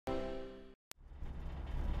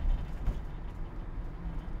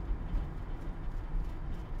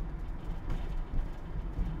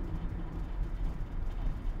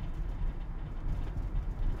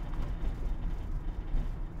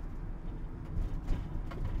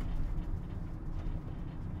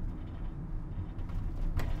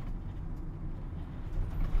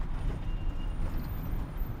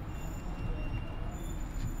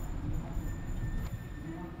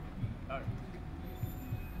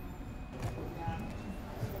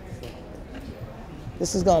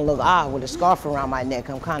This is gonna look odd with a scarf around my neck.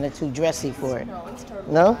 I'm kind of too dressy for it. No, it's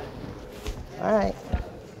totally No? fine. All right.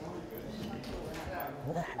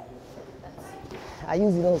 I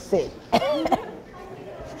usually don't sit.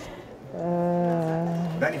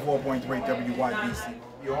 94.3 WYBC.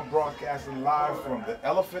 I'm broadcasting live from the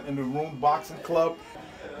Elephant in the Room Boxing Club,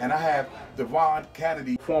 and I have Devonne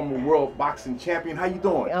Canady, former world boxing champion. How you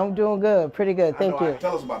doing? I'm doing good, pretty good, thank you.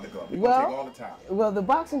 Tell us about the club. We're gonna take all the time. Well, the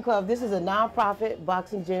Boxing Club, this is a non-profit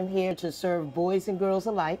boxing gym here to serve boys and girls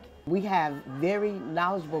alike. We have very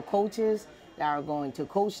knowledgeable coaches that are going to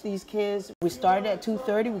coach these kids. We started at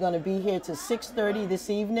 2:30. We're going to be here till 6:30 this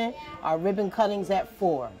evening. Our ribbon cutting's at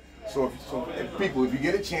 4. So people, if you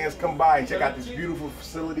get a chance, come by and check out this beautiful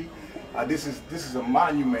facility. This is a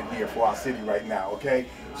monument here for our city right now, okay?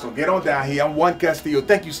 So get on down here. I'm Juan Castillo.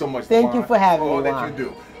 Thank you so much, Thank you for having me, all that you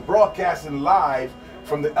do. Broadcasting live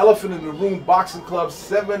from the Elephant in the Room Boxing Club,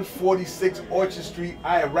 746 Orchard Street.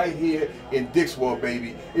 I am right here in Dixwell,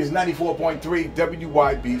 baby. It's 94.3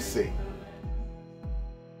 WYBC.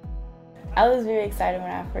 I was very excited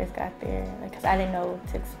when I first got there because I didn't know what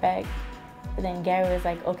to expect. But then Gary was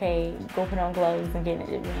like, okay, go put on gloves and get in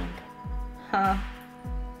the ring. Huh?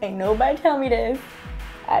 Ain't nobody tell me this.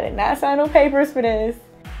 I did not sign no papers for this.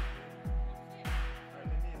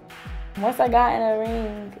 Once I got in the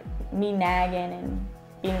ring, me nagging and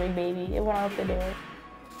being a big baby, it went out the door.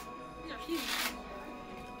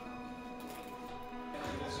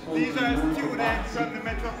 These are students from the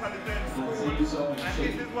Metropolitan School, and this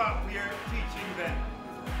is what we are teaching them.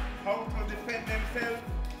 How to defend themselves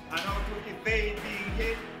and how to evade being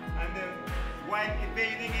hit, and then while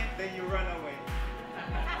evading it, then you run away.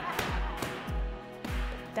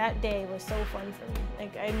 That day was so fun for me.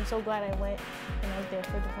 Like, I'm so glad I went and I was there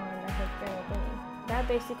for Devonne and I heard grand opening. That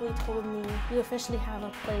basically told me you officially have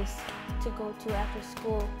a place to go to after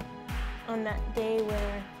school on that day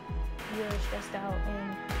where you're stressed out,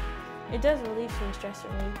 and it does relieve some stress for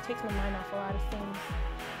me. It takes my mind off a lot of things.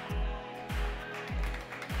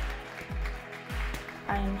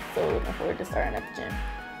 I am so looking forward to starting at the gym.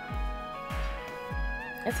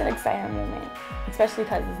 It's an exciting moment, especially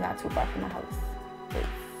because it's not too far from my house. It's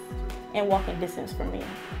in walking distance from me,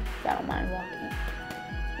 so I don't mind walking.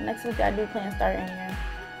 Next week I do plan on starting here.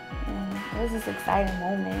 And it was this exciting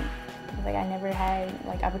moment. Like, I never had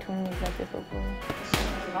like opportunities like this before.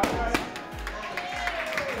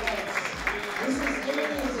 This is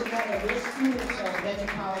Zaneta. We're students of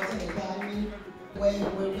Metropolitan Academy,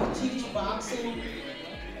 where we teach boxing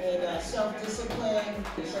and self-discipline.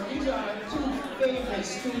 So these are our two favorite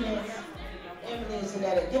students, Emily and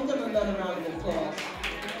Zaneta. Give them another round of applause.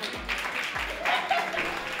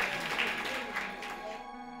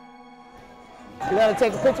 You gotta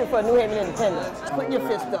take a picture for New Haven Independence. Put your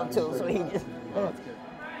fist up too, so he just.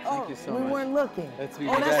 Thank you so much. We weren't looking. That's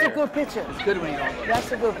a good picture. It's good when you don't look.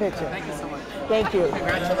 That's a good picture. Thank you so much. Thank you.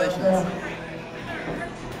 Congratulations.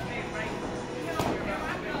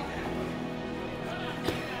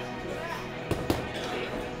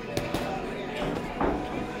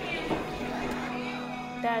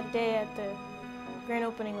 That day at the grand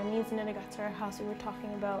opening, when me and Zaneta got to our house, we were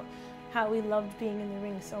talking about how we loved being in the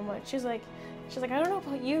ring so much. She's like, I don't know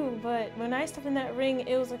about you, but when I stepped in that ring,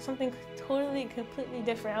 it was like something totally, completely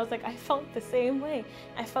different. I was like, I felt the same way.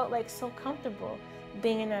 I felt like so comfortable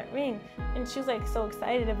being in that ring. And she was like so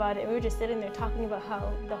excited about it. We were just sitting there talking about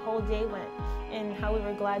how the whole day went and how we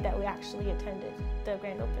were glad that we actually attended the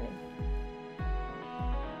grand opening.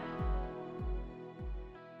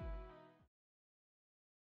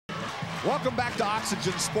 Welcome back to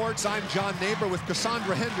Oxygen Sports. I'm John Neighbor with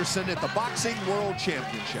Cassandra Henderson at the Boxing World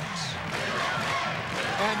Championships.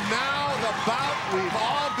 And now the bout we've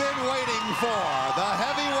all been waiting for. The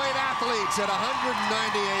heavyweight athletes at 198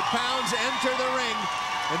 pounds enter the ring,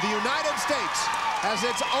 and the United States has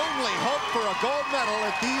its only hope for a gold medal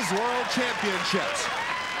at these World Championships.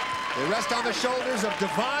 They rest on the shoulders of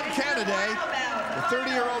Devonne Canady, the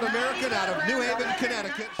 30-year-old American out of New Haven,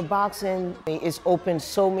 Connecticut. Boxing has opened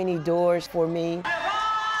so many doors for me.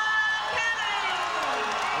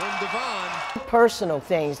 And Devonne. Personal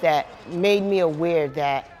things that made me aware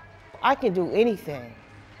that I can do anything.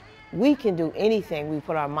 We can do anything we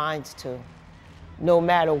put our minds to, no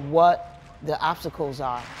matter what the obstacles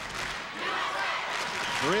are.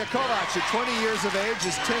 Maria Kovacs, at 20 years of age,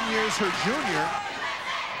 is 10 years her junior.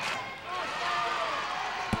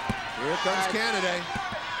 Here comes Canady.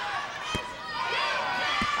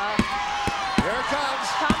 Here it comes.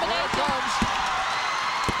 Combination. Here it comes.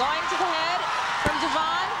 Going to the head from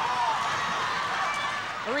Devonne.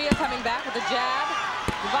 Maria coming back with a jab.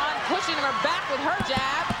 Devonne pushing her back with her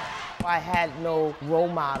jab. I had no role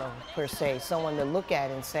model, per se, someone to look at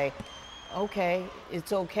and say, okay,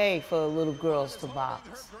 it's okay for little girls to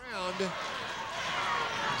box. The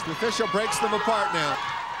official breaks them apart now.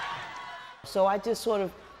 So I just sort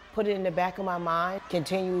of put it in the back of my mind,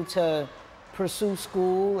 continue to pursue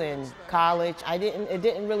school and college. It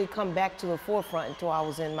didn't really come back to the forefront until I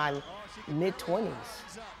was in my mid-20s,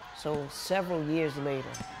 so several years later.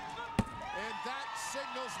 And that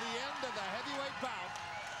signals the end of the heavyweight bout.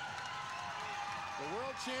 The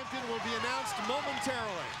world champion will be announced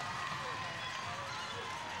momentarily.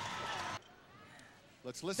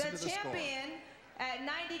 Let's listen to the score. The champion at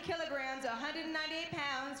 90 kilograms, 198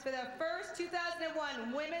 pounds for the first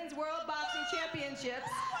 2001 Women's World Boxing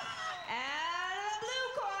Championships. And the blue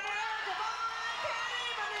corner, Devonne Canady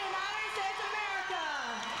from the United States of America.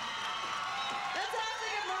 Let's also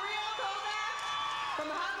give Maria Kovac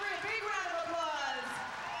from Hungary a big round of applause.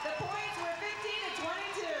 The points were 15 to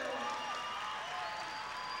 22.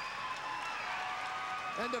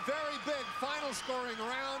 And a very big final scoring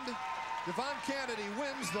round. Devonne Canady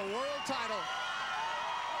wins the world title,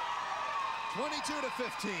 22 to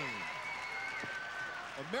 15.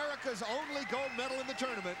 America's only gold medal in the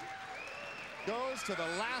tournament goes to the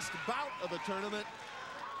last bout of the tournament.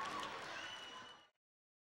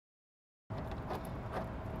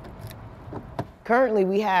 Currently,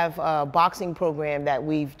 we have a boxing program that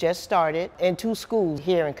we've just started in 2 schools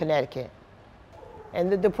here in Connecticut.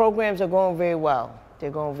 And the programs are going very well.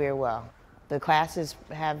 They're going very well. The classes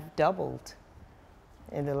have doubled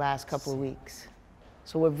in the last couple of weeks.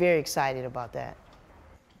 So we're very excited about that.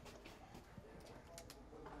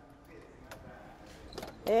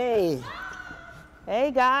 Hey.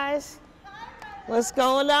 Hey guys. What's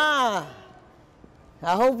going on?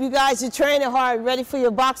 I hope you guys are training hard, ready for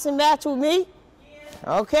your boxing match with me?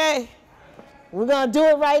 Yeah. Okay. We're gonna do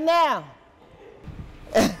it right now.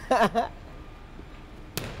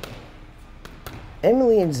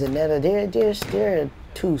 Emily and Zaneta, they're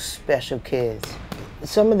 2 special kids.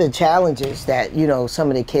 Some of the challenges that,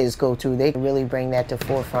 some of the kids go through, they really bring that to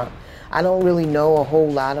forefront. I don't really know a whole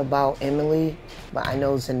lot about Emily, but I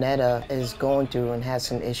know Zaneta is going through and has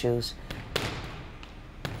some issues.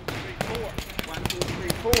 3, 4. 1, 2, 3,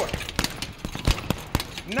 4.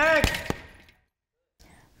 Next!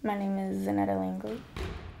 My name is Zaneta Langley.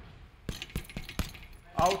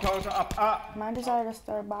 Out, up. My desire to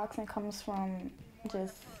start boxing comes from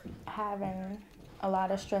just having a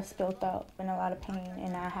lot of stress built up and a lot of pain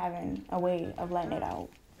and not having a way of letting it out.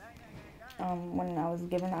 When I was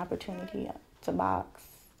given the opportunity to box,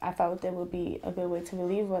 I felt it would be a good way to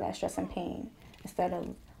relieve all that stress and pain instead of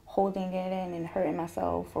holding it in and hurting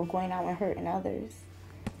myself or going out and hurting others.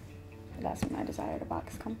 That's where my desire to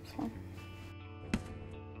box comes from.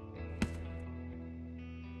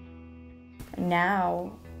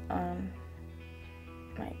 Now,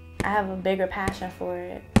 I have a bigger passion for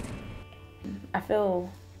it. I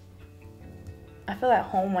feel at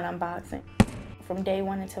home when I'm boxing. From day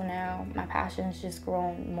one until now, my passion's just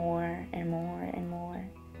grown more and more and more.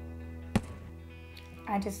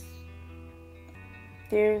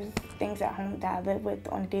 There's things at home that I live with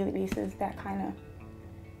on a daily basis that kind of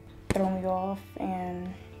throw me off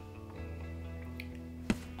and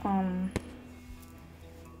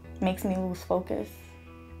makes me lose focus.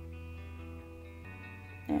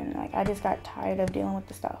 And I just got tired of dealing with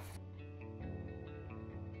the stuff.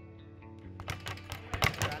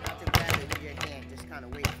 Try not to grab it with your hand, just kind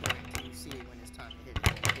of wait for it until you see it when it's time to hit it.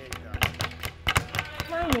 There you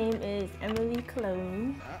go. My name is Emily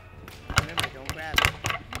Cologne. Remember, don't grab it.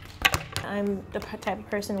 I'm the type of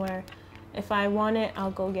person where if I want it,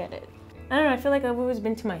 I'll go get it. I don't know, I feel like I've always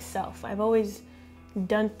been to myself. I've always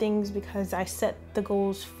done things because I set the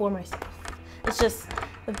goals for myself. It's just,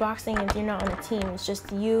 with boxing, you're not on a team. It's just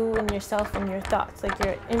you and yourself and your thoughts.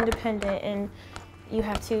 You're independent and you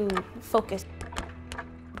have to focus.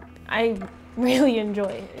 I really enjoy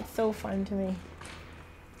it. It's so fun to me.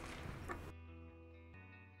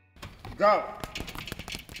 Go.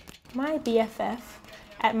 My BFF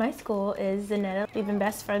at my school is Zaneta. We've been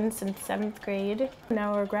best friends since 7th grade.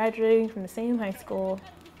 Now we're graduating from the same high school.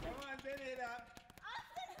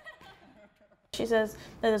 She says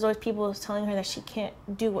that there's always people telling her that she can't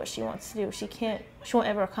do what she wants to do. She won't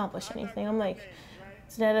ever accomplish anything. I'm like,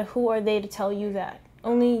 Zaneta, who are they to tell you that?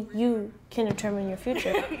 Only you can determine your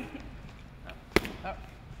future. Up.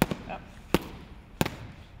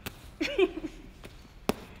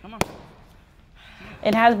 Come on.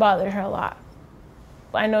 It has bothered her a lot.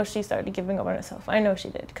 I know she started giving up on herself. I know she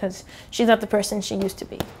did, because she's not the person she used to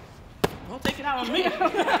be. Don't take it out on me.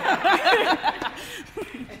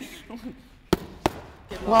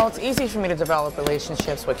 Well, it's easy for me to develop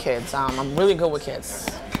relationships with kids. I'm really good with kids.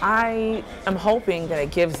 I am hoping that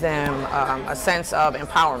it gives them a sense of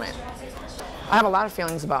empowerment. I have a lot of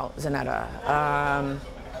feelings about Zaneta.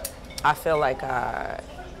 I feel like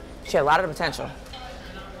she had a lot of potential,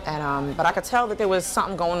 and but I could tell that there was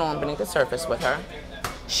something going on beneath the surface with her.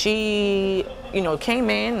 She, you know, came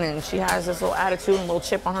in and she has this little attitude and little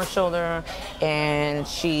chip on her shoulder, and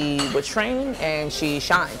she would train and she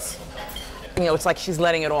shines. You know, it's like she's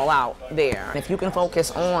letting it all out there. If you can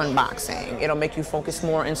focus on boxing, it'll make you focus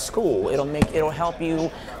more in school. It'll help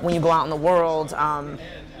you when you go out in the world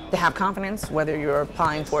to have confidence, whether you're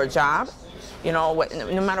applying for a job. You know,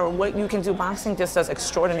 no matter what you can do, boxing just does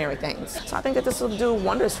extraordinary things. So I think that this will do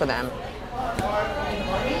wonders for them.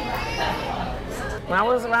 When I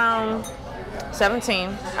was around 17,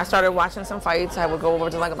 I started watching some fights. I would go over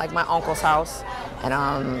to like my uncle's house, and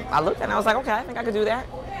I looked and I was like, okay, I think I could do that.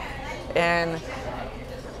 And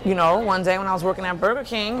you know, one day when I was working at Burger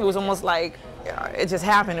King, it was almost like it just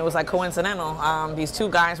happened. It was like coincidental. These two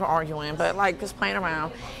guys were arguing, but like just playing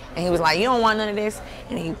around. And he was like, "You don't want none of this."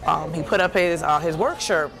 And he put up his work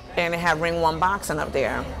shirt, and it had Ring 1 Boxing up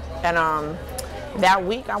there. And that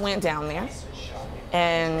week I went down there,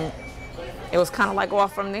 and it was kind of like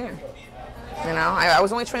off from there. You know, I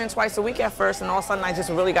was only training twice a week at first, and all of a sudden I just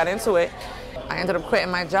really got into it. I ended up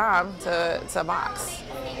quitting my job to box.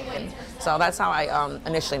 And so that's how I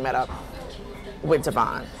initially met up with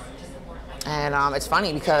Devonne. And it's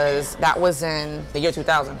funny because that was in the year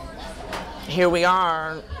 2000. Here we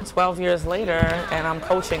are 12 years later, and I'm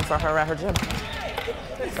coaching for her at her gym.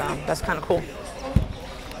 So that's kind of cool.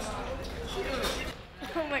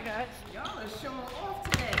 Oh my gosh. Y'all are showing off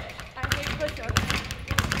today. I hate push-ups.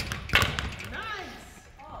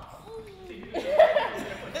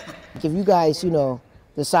 If you guys, you know,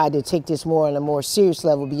 decide to take this more on a more serious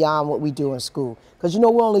level beyond what we do in school, because you know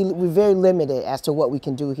we're very limited as to what we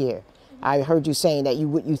can do here. I heard you saying that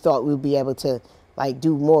you thought we'd be able to like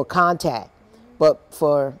do more contact, but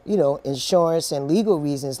for, you know, insurance and legal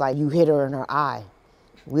reasons, like you hit her in her eye,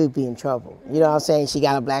 we'd be in trouble. You know what I'm saying? She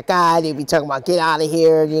got a black eye. They'd be talking about get out of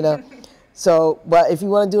here, you know. So, but if you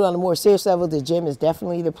want to do it on a more serious level, the gym is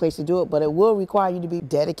definitely the place to do it, but it will require you to be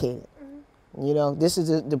dedicated. You know, this is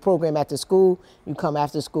the program after school. You come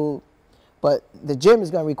after school, but the gym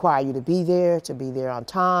is going to require you to be there on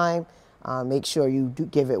time. Make sure you do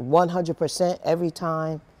give it 100% every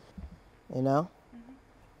time, you know.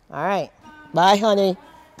 All right. Bye, honey.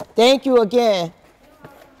 Thank you again.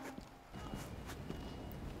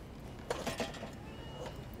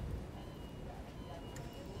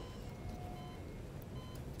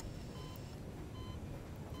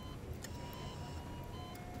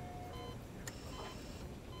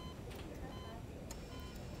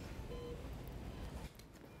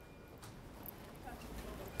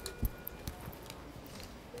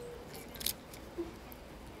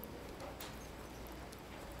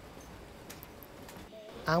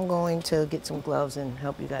 I'm going to get some gloves and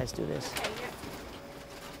help you guys do this.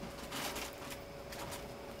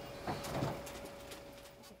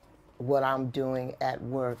 What I'm doing at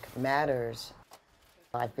work matters.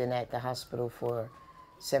 I've been at the hospital for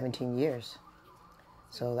 17 years,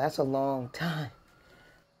 so that's a long time.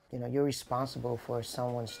 You know, you're responsible for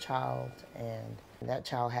someone's child, and that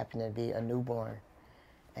child happened to be a newborn,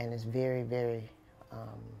 and it's very, very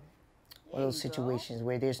one of those situations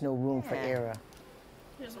where there's no room for error.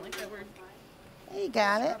 He doesn't like that word. You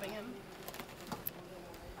got it.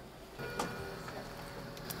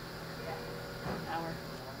 Hour.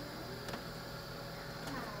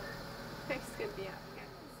 It's gonna be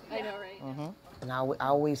out. I know, right? Mm-hmm. And I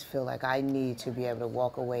always feel like I need to be able to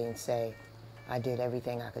walk away and say, I did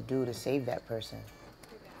everything I could do to save that person.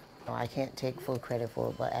 I can't take full credit for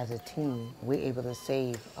it, but as a team, we're able to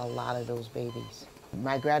save a lot of those babies.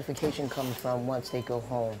 My gratification comes from once they go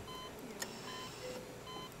home.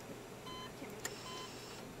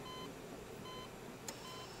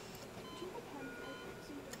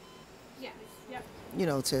 You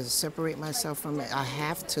know, to separate myself from it, I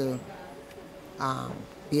have to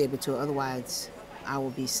be able to, otherwise I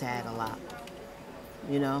will be sad a lot,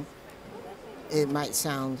 you know? It might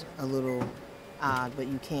sound a little odd, but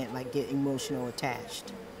you can't like get emotional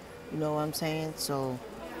attached. You know what I'm saying? So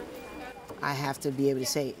I have to be able to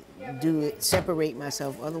say, do it, separate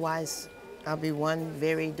myself, otherwise I'll be one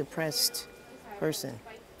very depressed person,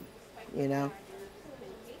 you know?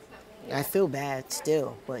 I feel bad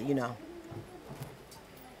still, but you know,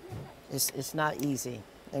 it's not easy.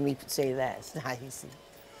 Let me say that, it's not easy.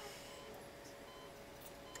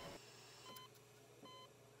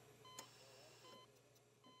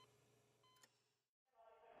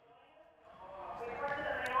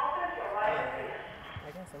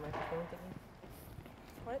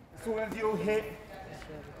 What? As soon as you hit,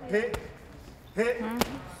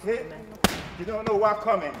 you don't know what's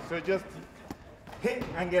coming, so just hit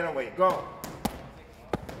and get away. Go.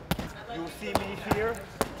 You see me here.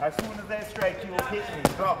 As soon as I strike, you hit me.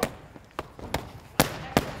 Go.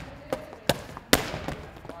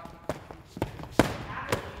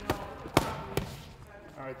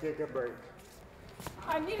 All right, take a break.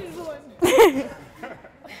 I needed one.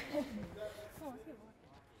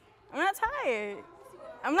 I'm not tired.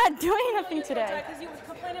 I'm not doing nothing today. Because you were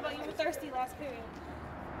complaining about you were thirsty last period.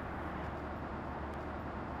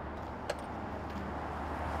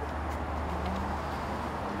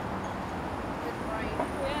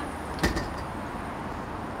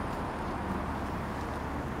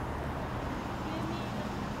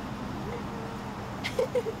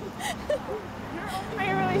 Are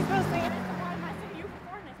you really supposed to?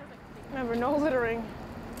 Remember, no littering.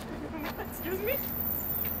 Excuse me?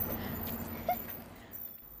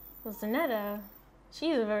 Well, Zaneta,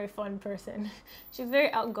 she's a very fun person. She's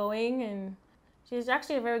very outgoing, and she's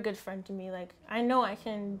actually a very good friend to me. Like, I know I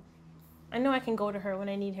can go to her when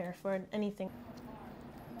I need her for anything.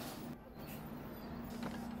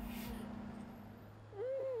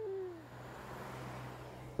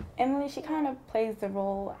 Emily, she kind of plays the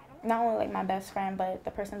role, not only like my best friend, but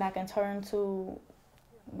the person that I can turn to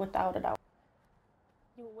without a doubt.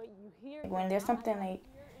 When there's something like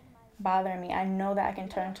bothering me, I know that I can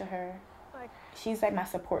turn to her. She's like my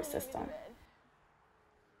support system.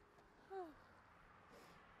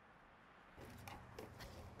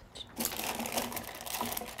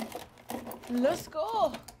 Let's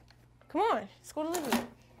go. Come on, let's go to living room.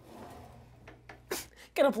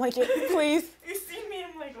 Get a blanket, please. You see me,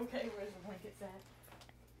 I'm like, okay, where's the blankets at?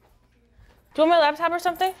 Do you want my laptop or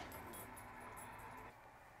something?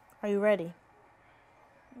 Are you ready?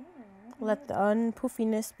 Let the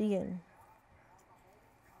unpoofiness begin.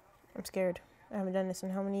 I'm scared. I haven't done this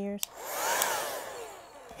in how many years?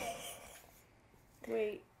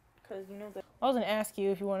 Wait, because you know that. I was gonna ask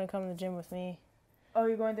you if you want to come to the gym with me. Oh,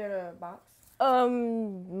 you're going there to box?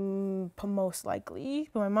 Most likely.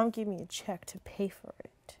 But my mom gave me a check to pay for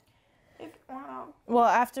it. Wow. Well,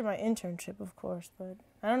 after my internship, of course, but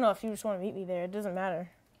I don't know if you just want to meet me there. It doesn't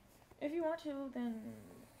matter. If you want to, then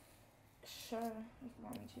sure, if you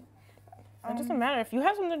want me to. It doesn't matter. If you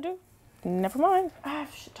have something to do, never mind. I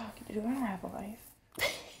have shit talking to do. I don't have a life.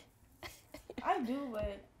 I do,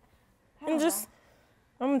 but I don't know.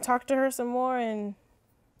 I'm gonna talk to her some more, and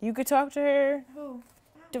you could talk to her. Who?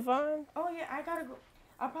 Devonne. Oh yeah, I gotta go.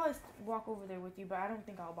 I'll probably walk over there with you, but I don't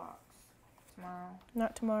think I'll box tomorrow.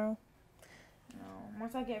 Not tomorrow. No,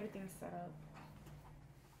 once I get everything set up.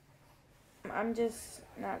 I'm just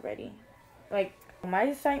not ready. Like, my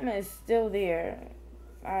excitement is still there.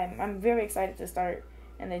 I'm very excited to start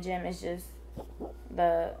in the gym. It's just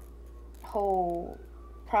the whole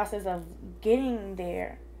process of getting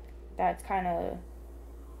there that's kind of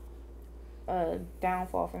a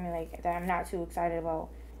downfall for me, like, that I'm not too excited about.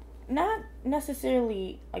 Not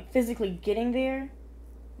necessarily, like, physically getting there,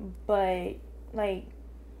 but, like,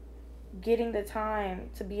 getting the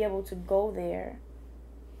time to be able to go there.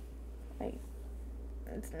 Like,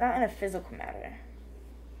 it's not in a physical matter.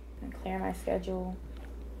 And clear my schedule,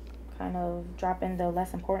 kind of drop in the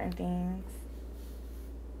less important things,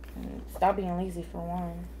 and stop being lazy for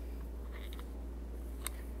one.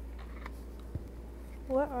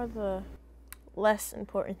 What are the less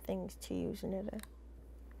important things to you, Zaneta?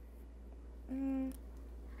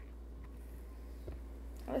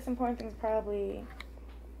 Less important things probably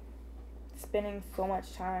spending so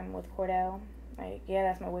much time with Cordell. Like, yeah,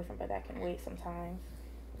 that's my boyfriend, but that can wait sometimes.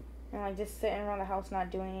 And, like, just sitting around the house not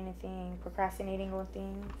doing anything, procrastinating on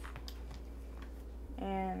things.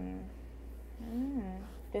 And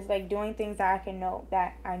just, like, doing things that I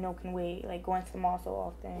know can wait, like going to the mall so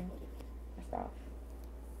often and stuff.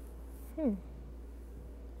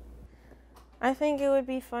 I think it would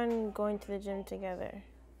be fun going to the gym together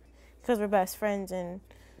because we're best friends, and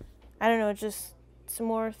I don't know, just some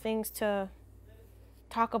more things to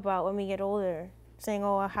talk about when we get older, saying,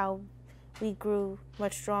 oh, how we grew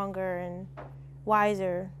much stronger and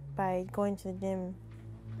wiser by going to the gym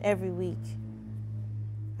every week.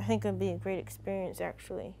 I think it would be a great experience,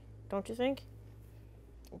 actually. Don't you think?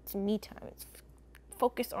 It's me time. It's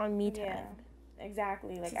focused on me time. Yeah,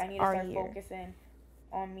 exactly. Like, I need to start focusing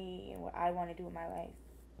on me and what I want to do with my life.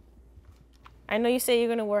 I know you say you're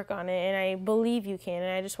going to work on it, and I believe you can,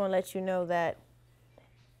 and I just want to let you know that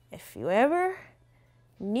if you ever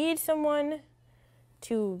need someone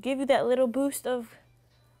to give you that little boost of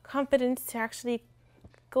confidence to actually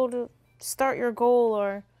go to start your goal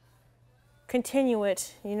or continue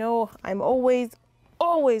it. You know, I'm always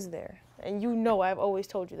there. And you know I've always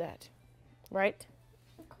told you that, right?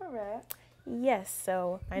 Correct. Yes,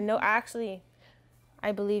 so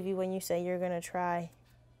I believe you when you say you're gonna try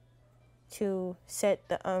to set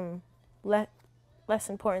the less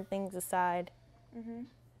important things aside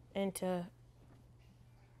and to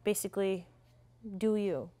basically do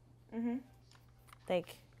you.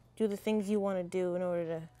 Like, do the things you want to do in order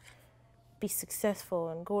to be successful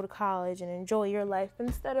and go to college and enjoy your life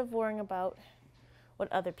instead of worrying about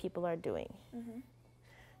what other people are doing.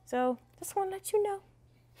 So just want to let you know.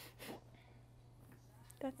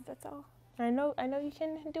 That's all. I know you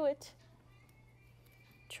can do it.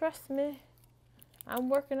 Trust me. I'm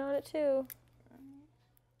working on it too.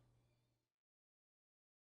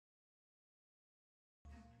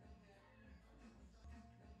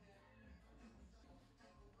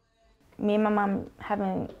 Me and my mom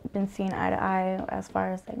haven't been seeing eye to eye as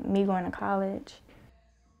far as like me going to college.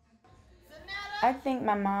 I think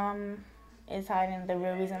my mom is hiding the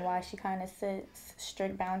real reason why she kind of sets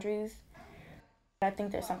strict boundaries. I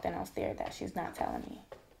think there's something else there that she's not telling me.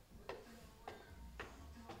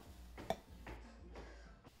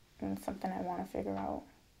 And something I want to figure out.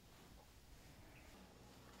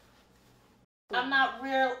 I'm not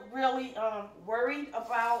really worried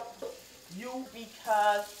about you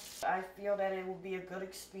because I feel that it will be a good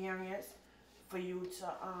experience for you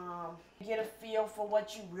to get a feel for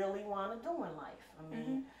what you really want to do in life. I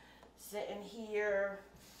mean, sitting here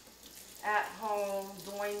at home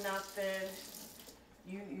doing nothing,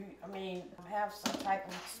 I mean, have some type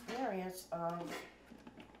of experience of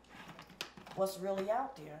what's really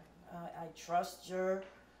out there. I trust your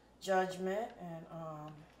judgment, and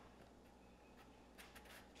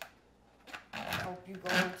I hope you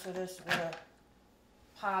go into this with a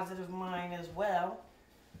positive mind as well.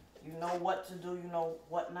 You know what to do, you know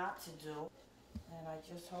what not to do. And I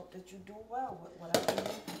just hope that you do well with whatever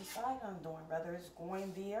you decide on doing, whether it's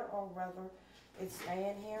going there or whether it's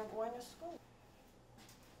staying here and going to school.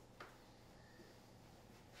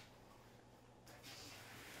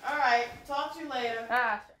 All right, talk to you later.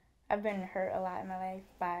 I've been hurt a lot in my life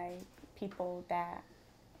by people that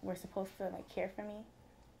were supposed to like care for me.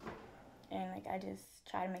 And like I just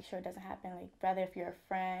try to make sure it doesn't happen. Like whether if you're a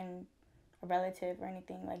friend, a relative or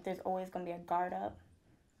anything, like there's always gonna be a guard up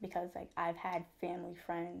because like I've had family,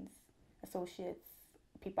 friends, associates,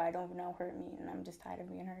 people I don't know hurt me, and I'm just tired of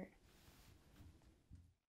being hurt.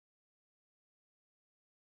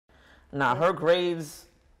 Nah, her grades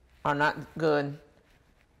are not good.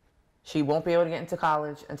 She won't be able to get into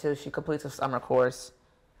college until she completes a summer course,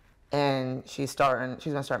 and she's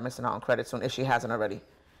gonna start missing out on credit soon if she hasn't already.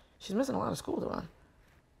 She's missing a lot of school, Devonne.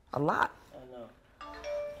 A lot. I know.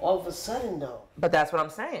 All of a sudden, though. But that's what I'm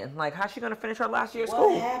saying. Like, how's she gonna finish her last year of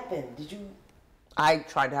school? What happened? Did you? I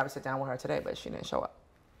tried to have a sit down with her today, but she didn't show up.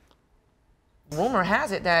 Rumor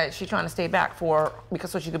has it that she's trying to stay back so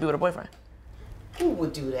she could be with her boyfriend. Who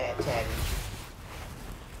would do that, Tabby?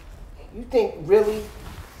 You think really?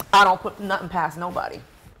 I don't put nothing past nobody,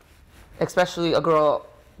 especially a girl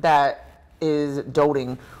that is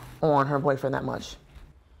doting on her boyfriend that much.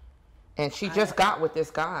 And she just got with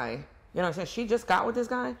this guy. You know what I'm saying? She just got with this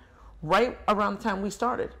guy right around the time we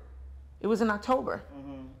started. It was in October.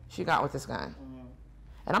 She got with this guy.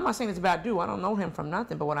 And I'm not saying it's a bad dude. I don't know him from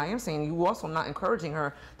nothing. But what I am saying, you also not encouraging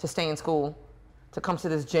her to stay in school, to come to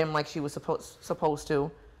this gym like she was supposed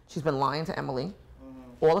to. She's been lying to Emily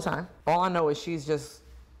all the time. All I know is she's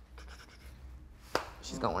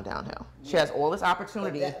going downhill. She has all this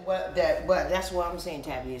opportunity. But that's what I'm saying,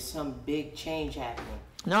 Tabby. Is some big change happening.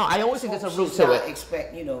 No, I always think there's a root to it.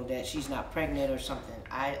 Expect, that she's not pregnant or something.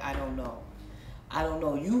 I don't know. I don't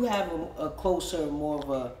know. You have a closer, more of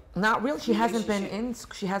a. Not really. She hasn't been in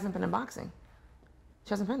boxing. She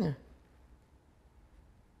hasn't been there.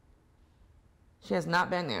 She has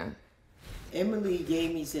not been there. Emily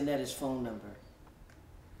gave me Zaneta's phone number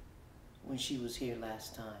when she was here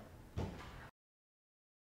last time.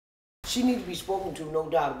 She needs to be spoken to, no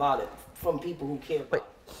doubt about it, from people who care about her.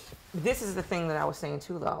 This is the thing that I was saying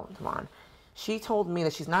too, though, Devonne. She told me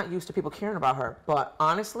that she's not used to people caring about her, but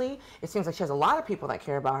honestly, it seems like she has a lot of people that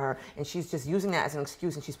care about her, and she's just using that as an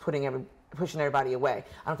excuse, and she's pushing everybody away.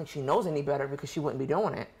 I don't think she knows any better because she wouldn't be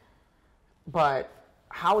doing it. But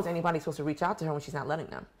how is anybody supposed to reach out to her when she's not letting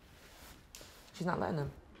them? She's not letting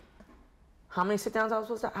them. How many sit-downs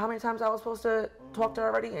how many times I was supposed to talk to her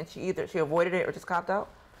already, and she avoided it or just copped out?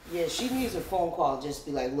 Yeah, she needs a phone call just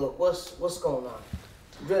to be like, look, what's going on?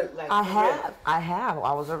 Like, I have.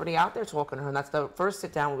 I was already out there talking to her, and that's the first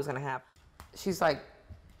sit-down we was going to have. She's like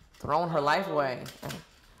throwing her life away.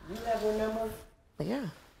 You have her number? Yeah.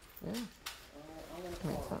 Hi,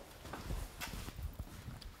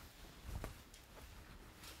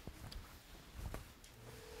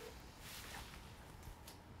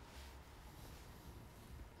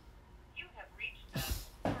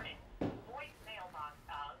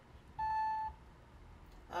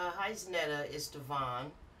 Zaneta. It's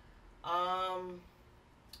Devonne. I'm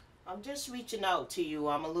just reaching out to you.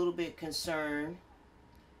 I'm a little bit concerned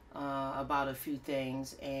about a few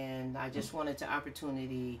things, and I just wanted the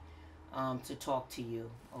opportunity to talk to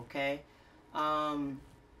you, okay?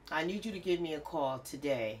 I need you to give me a call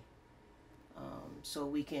today so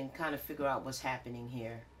we can kind of figure out what's happening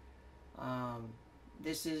here.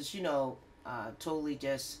 This is, you know, totally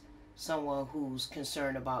just someone who's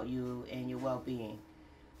concerned about you and your well-being.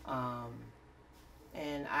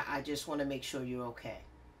 And I just want to make sure you're okay.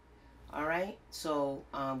 All right? So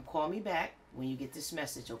call me back when you get this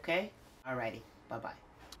message, okay? All righty. Bye-bye.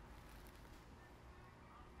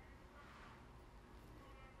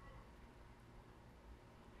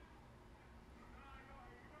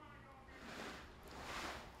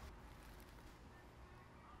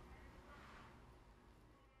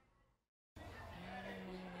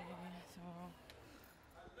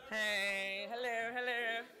 Hey, hello,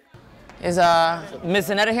 hello. Is Miss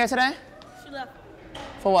Zaneta here today? She left.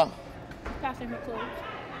 For what? Packing her clothes.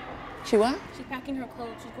 She what? She's packing her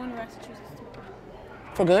clothes. She's going to Massachusetts.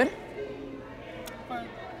 For good? For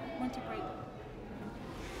winter break.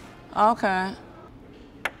 Okay. I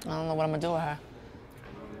don't know what I'm gonna do with her.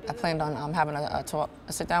 I planned on having a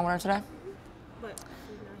sit down with her today. But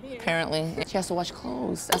she's not here. Apparently, she has to wash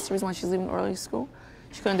clothes. That's the reason why she's leaving early school.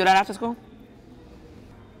 She couldn't do that after school?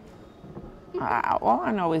 All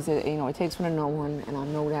I know is that, you know, it takes one to know one, and I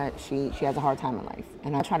know that she has a hard time in life.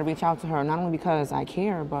 And I try to reach out to her, not only because I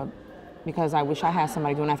care, but because I wish I had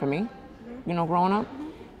somebody doing that for me, you know, growing up.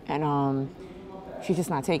 And she's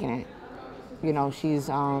just not taking it. You know,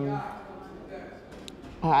 she's, I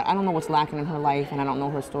don't know what's lacking in her life, and I don't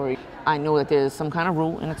know her story. I know that there's some kind of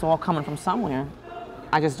root, and it's all coming from somewhere.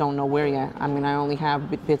 I just don't know where yet. I mean, I only have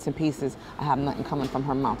bits and pieces. I have nothing coming from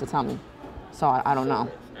her mouth to tell me. So I don't know.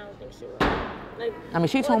 I don't think she will. Like, I mean,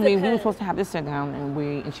 she told me we were supposed to have this sit down,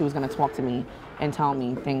 and she was going to talk to me and tell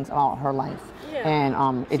me things about her life. Yeah.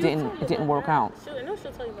 And it didn't work out. I know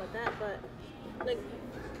she'll tell you about that, but like,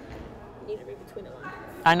 you need to read between the lines.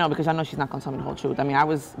 I know, because I know she's not going to tell me the whole truth. I mean, I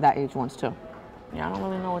was that age once too. Yeah, I don't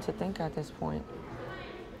really know what to think at this point.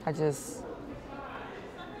 I'm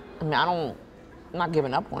not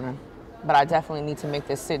giving up on her, but I definitely need to make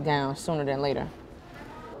this sit down sooner than later.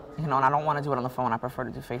 You know, and I don't want to do it on the phone. I prefer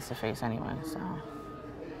to do face-to-face anyway, so.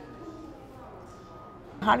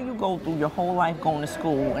 How do you go through your whole life going to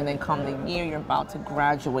school and then come the year you're about to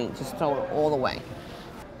graduate, just throw it all away?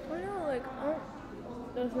 I know, like,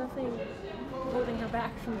 there's nothing holding her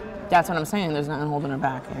back from doing that. That's what I'm saying. There's nothing holding her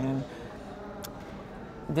back. And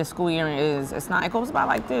this school year it goes by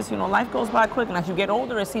like this. You know, life goes by quick. And as you get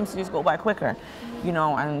older, it seems to just go by quicker. Mm-hmm. You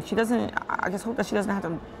know, and I just hope that she doesn't have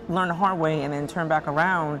to learn the hard way and then turn back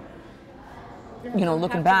around, you know,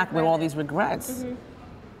 looking back with all these regrets.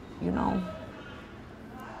 Mm-hmm. You know.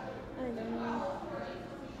 I don't know.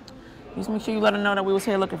 Just make sure you let her know that we was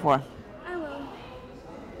here looking for her. I will.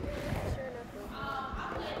 Sure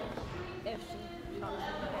enough. If she talks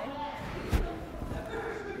today.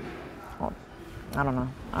 Well, I don't know.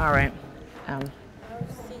 All right. I'll see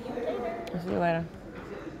you later. I'll see you later.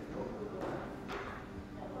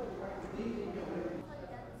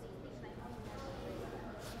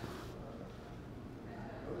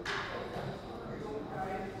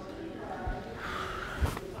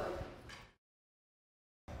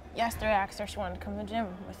 Yesterday, I asked her if she wanted to come to the gym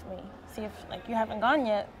with me. See if, like, you haven't gone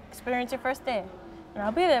yet, experience your first day, and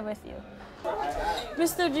I'll be there with you.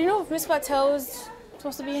 Mister, do you know if Miss Patel is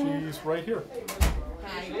supposed to be in here? She's right here.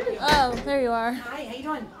 Hi. Oh, there you are. Hi, how you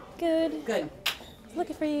doing? Good. Good.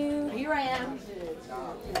 Looking for you. Here I am. Is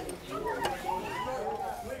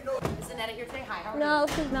Zaneta here today? Hi, how are you? No,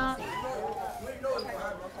 she's not.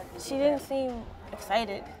 She didn't seem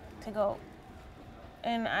excited to go,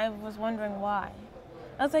 and I was wondering why.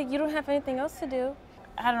 I was like, you don't have anything else to do?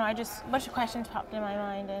 I don't know, a bunch of questions popped in my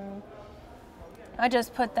mind, and I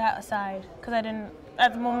just put that aside, because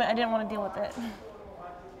at the moment, I didn't want to deal with it.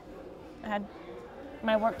 I had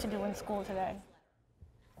my work to do in school today.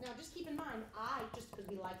 Now, just keep in mind, because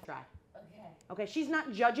we like try. Okay. Okay, she's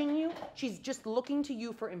not judging you, she's just looking to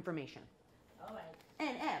you for information. All right.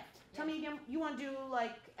 And Ev, tell me again, you want to do,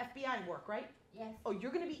 like, FBI work, right? Yes. Oh,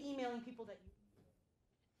 you're going to be emailing people that you...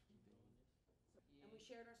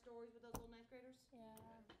 shared our stories with those little ninth graders? Yeah.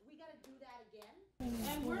 We gotta do that again.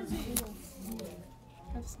 And where's he?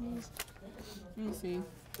 I've sneezed. Let me see.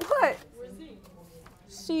 What? Where's he?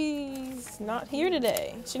 she's not here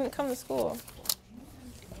today. She didn't come to school.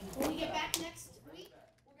 When we get back next week,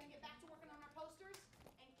 we're going to get back to working on our posters,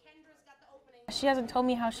 and Kendra's got the opening. She hasn't told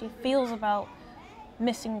me how she feels about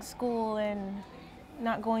missing school and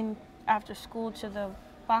not going after school to the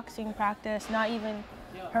boxing practice, not even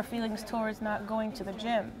her feelings towards not going to the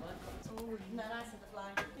gym.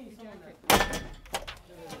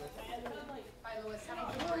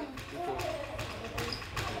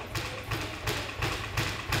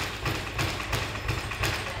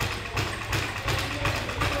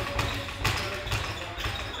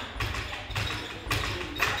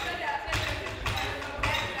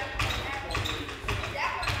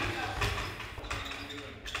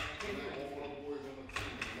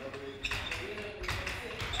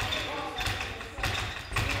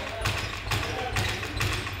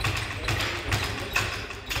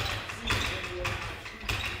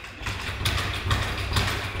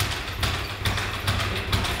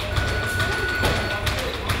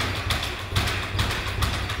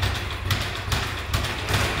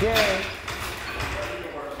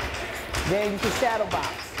 Then you can shadow box.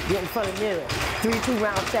 Get in front of the mirror. 3-2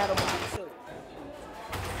 round shadow box.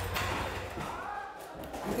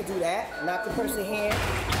 You can do that. Knock the person's hand.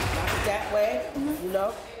 Knock it that way. You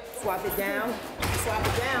know. Swap it down. Swap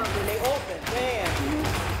it down. Then they open. Bam.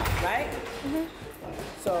 Right?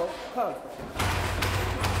 So come.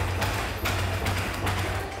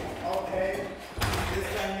 Okay. This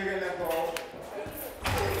time you're gonna go.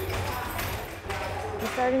 I'm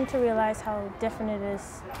starting to realize how different it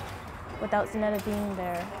is without Zaneta being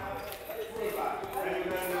there.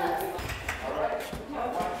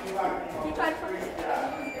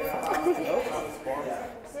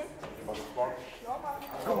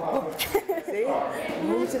 See? You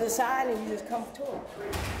move to the side and you just come to it.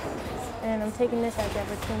 And I'm taking this as the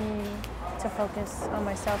opportunity to focus on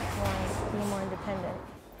myself more and be more independent.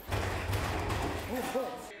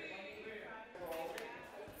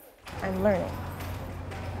 I'm learning.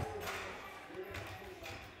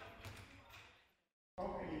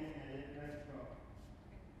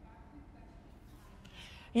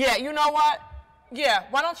 Yeah, you know what? Yeah,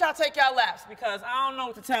 why don't y'all take y'all laps? Because I don't know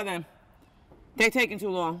what to tell them. They're taking too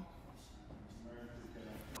long.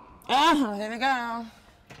 Here we go.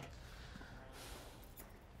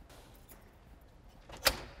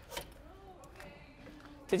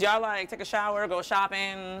 Did y'all like take a shower, go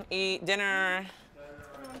shopping, eat dinner?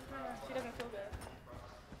 She doesn't feel good.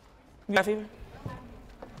 You got fever?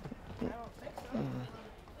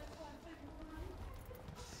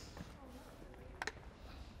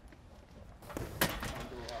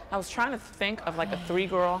 I was trying to think of like a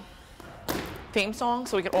 3-girl theme song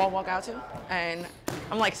so we could all walk out to. And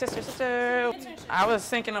I'm like, sister, sister. I was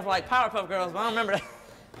thinking of like Powerpuff Girls, but I don't remember that.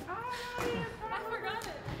 Oh, yeah, I forgot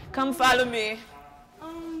it. Come follow me.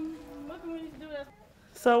 What can we do that?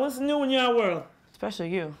 So what's new in your world? Especially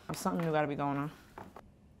you. Something new gotta be going on.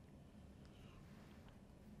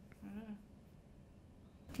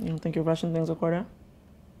 You don't think you're rushing things with Cordell?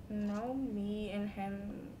 No, me and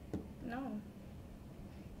him, no.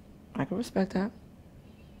 I can respect that.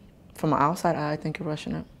 From an outside eye, I think you're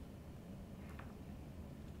rushing it.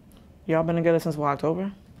 Y'all been together since, what, October?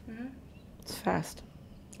 Mm-hmm. It's fast.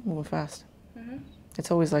 You're moving fast. Mm-hmm. It's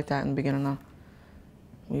always like that in the beginning, though.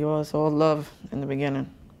 We always all love in the beginning.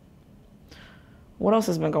 What else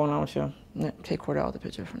has been going on with you? Take Cordell out of the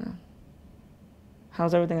picture for now.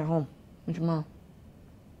 How's everything at home with your mom?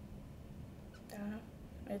 I don't know.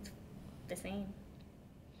 It's the same.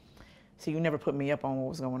 See, you never put me up on what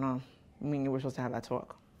was going on. I mean, you were supposed to have that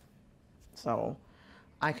talk. So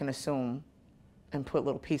I can assume and put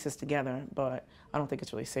little pieces together, but I don't think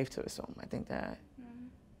it's really safe to assume. I think that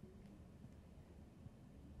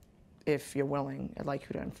if you're willing, I'd like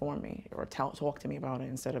you to inform me or talk to me about it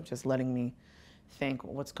instead of just letting me think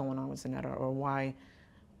what's going on with Zaneta or why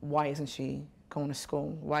isn't she going to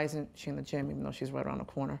school? Why isn't she in the gym even though she's right around the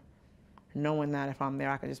corner? Knowing that if I'm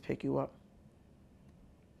there, I could just pick you up.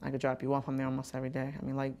 I could drop you off. I'm there almost every day. I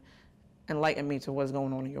mean, like, enlighten me to what's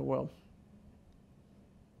going on in your world.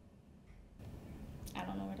 I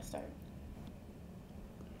don't know where to start.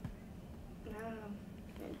 I don't know.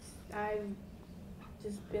 I've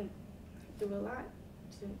just been through a lot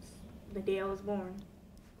since the day I was born.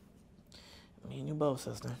 Me and you both,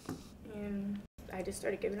 sister. And I just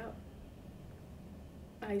started giving up.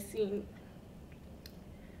 I seen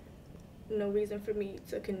no reason for me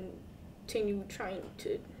to continue trying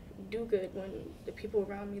to do good when the people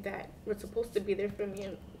around me that were supposed to be there for me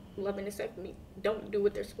and love and accept me don't do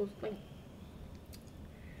what they're supposed to. Like,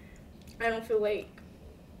 I don't feel like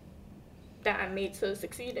that I'm made to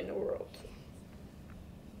succeed in the world.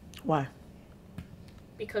 Why?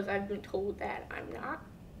 because I've been told that I'm not.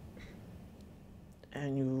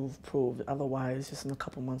 And you've proved otherwise just in a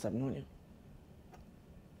couple months I've known you.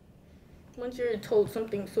 Once you're told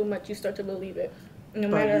something so much, you start to believe it. No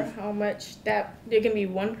matter how much that, there can be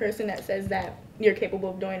one person that says that you're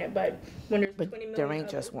capable of doing it, but when there's 20 million there ain't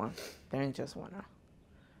just one. There ain't just one.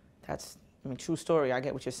 That's, I mean, true story. I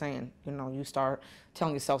get what you're saying. You know, you start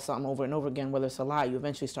telling yourself something over and over again, whether it's a lie, you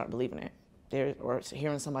eventually start believing it. Or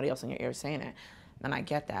hearing somebody else in your ear saying it. And I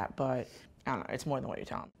get that, but I don't know, it's more than what you're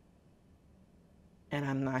telling me. And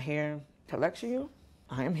I'm not here to lecture you.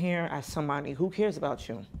 I am here as somebody who cares about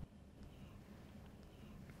you.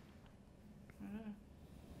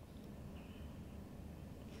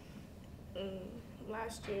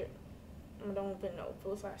 Last year, I don't even know if it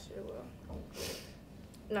was last year, well,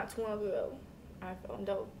 not too long ago, I found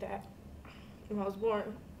out that when I was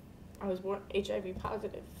born HIV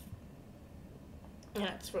positive. And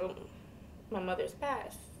that's from my mother's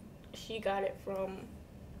past. She got it from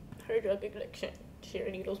her drug addiction,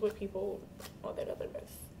 sharing needles with people, all that other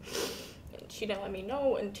mess. And she didn't let me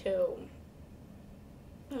know until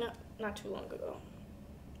not too long ago.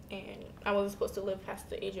 And I wasn't supposed to live past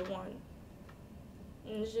the age of 1.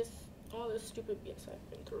 And it's just all this stupid BS I've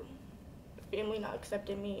been through. Family not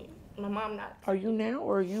accepting me, my mom not. Are you now,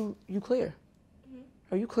 or are you clear?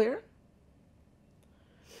 Are you clear?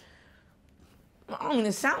 I don't mean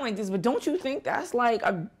to sound like this, but don't you think that's like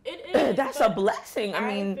a that's a blessing? I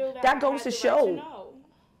mean, that goes to show.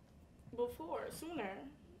 Before, sooner.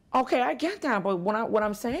 Okay, I get that, but what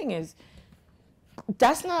I'm saying is,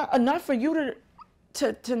 that's not enough for you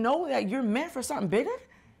to know that you're meant for something bigger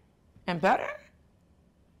and better.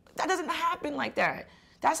 That doesn't happen like that.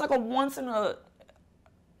 That's like a once in a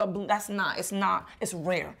that's not. It's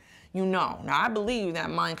rare. You know. Now I believe that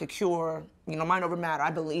mind could cure. You know, mind over matter.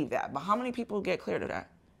 I believe that. But how many people get clear to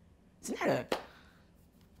that? Zaneta,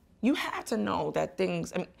 you have to know that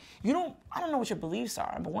things. I mean, I don't know what your beliefs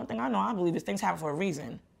are, but one thing I know, I believe is things happen for a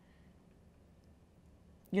reason.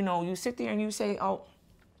 You know, you sit there and you say, "Oh,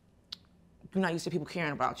 you're not used to people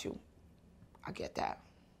caring about you." I get that,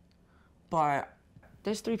 but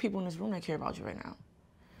there's 3 people in this room that care about you right now.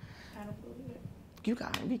 I don't believe it. You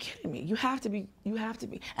gotta be kidding me. You have to be.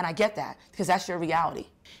 And I get that, because that's your reality.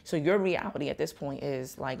 So your reality at this point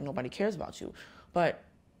is like nobody cares about you. But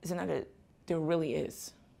Zaneta, there really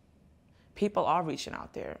is. People are reaching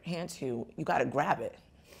out their hand to you. You gotta grab it.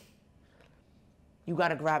 You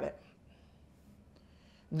gotta grab it.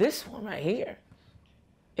 This one right here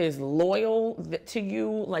is loyal to you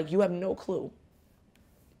like you have no clue.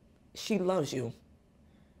 She loves you.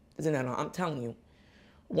 Zaneta, I'm telling you.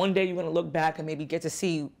 One day you're gonna look back and maybe get to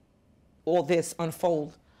see all this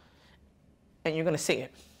unfold, and you're gonna see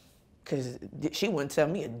it. Because she wouldn't tell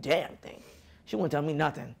me a damn thing. She wouldn't tell me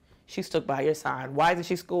nothing. She stuck by your side. Why isn't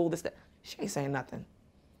she schooled? This, that. She ain't saying nothing.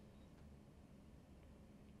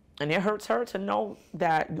 And it hurts her to know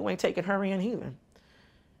that you ain't taking her in either.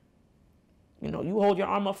 You know, you hold your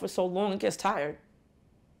arm up for so long, it gets tired.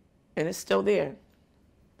 And it's still there.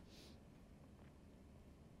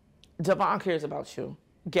 Devonne cares about you.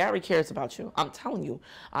 Gary cares about you. I'm telling you.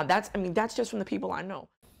 That's just from the people I know.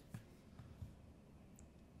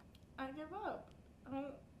 I give up.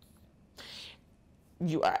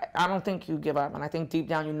 I don't think you give up, and I think deep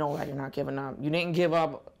down you know that you're not giving up. You didn't give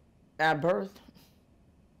up at birth,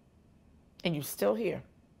 and you're still here.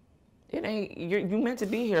 You meant to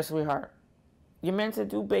be here, sweetheart. You're meant to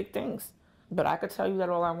do big things. But I could tell you that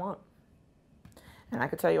all I want. And I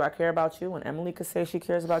could tell you I care about you, and Emily could say she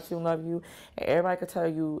cares about you and love you, and everybody could tell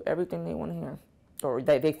you everything they want to hear, or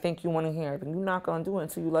they think you want to hear, but you're not going to do it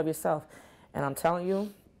until you love yourself. And I'm telling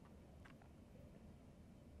you,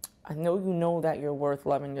 I know you know that you're worth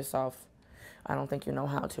loving yourself. I don't think you know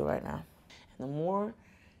how to right now. And the more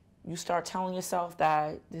you start telling yourself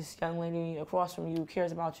that this young lady across from you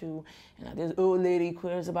cares about you, and that this old lady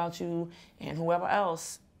cares about you, and whoever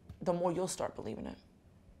else, the more you'll start believing it.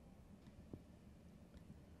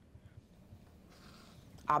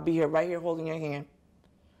 I'll be here right here holding your hand.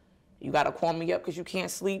 You got to call me up because you can't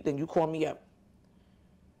sleep, then you call me up.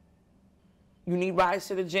 You need rides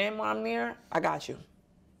to the gym while I'm there? I got you.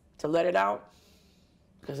 To let it out,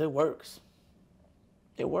 because it works.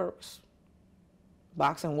 It works.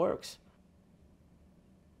 Boxing works.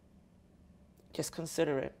 Just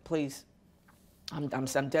consider it, please. I'm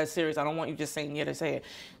dead serious. I don't want you just saying yeah to say it.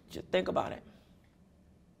 Just think about it.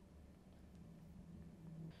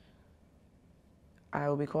 I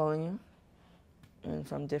will be calling you, and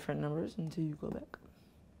from different numbers until you go back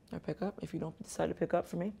or pick up. If you don't decide to pick up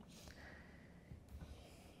for me,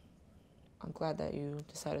 I'm glad that you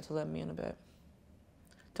decided to let me in a bit.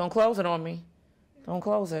 Don't close it on me. Don't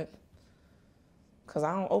close it. Because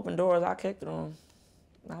I don't open doors, I kick through them.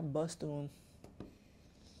 I bust through them.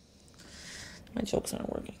 My jokes aren't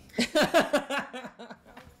working.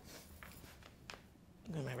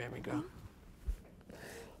 There we go.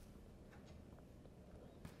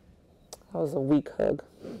 That was a weak hug.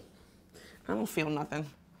 I don't feel nothing.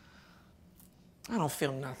 I don't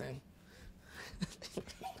feel nothing.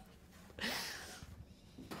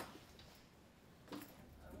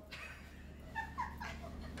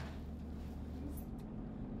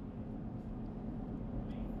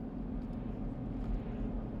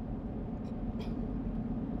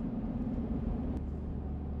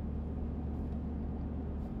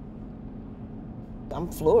 I'm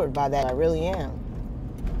floored by that, I really am.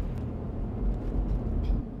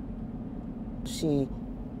 She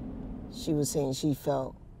was saying she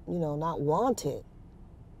felt, you know, not wanted.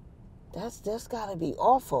 That's gotta be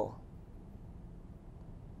awful.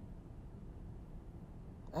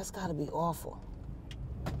 That's gotta be awful.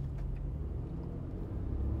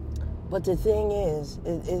 But the thing is,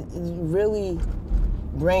 it really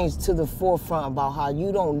brings to the forefront about how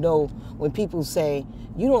you don't know when people say,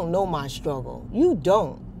 you don't know my struggle. You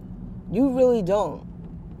don't. You really don't.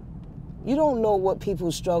 You don't know what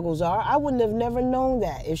people's struggles are. I wouldn't have never known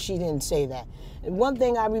that if she didn't say that. And one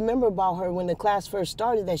thing I remember about her when the class first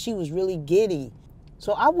started, that she was really giddy.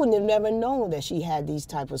 So I wouldn't have never known that she had these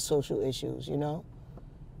type of social issues, you know?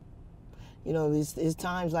 You know, there's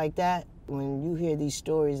times like that when you hear these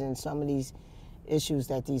stories and some of these issues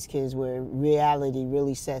that these kids, where reality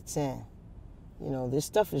really sets in. You know, this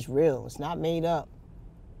stuff is real. It's not made up.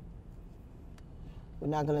 We're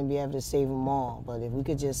not going to be able to save them all, but if we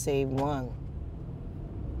could just save one,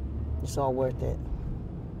 it's all worth it.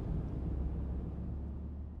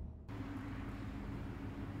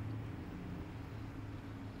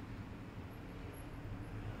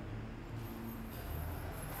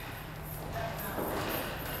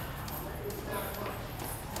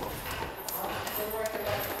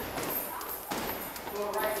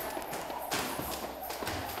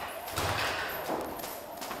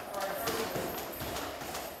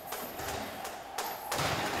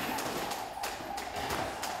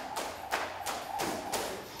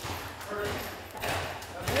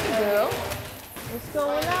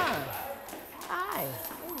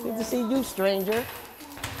 Stranger.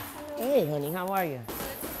 Hey, honey, how are you?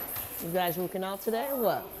 You guys working out today or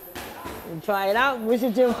what? You try it out? Where's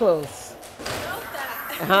your gym clothes?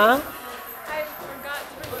 Huh? I forgot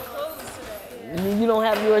to bring my clothes today. You don't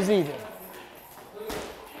have yours either?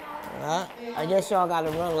 I guess y'all got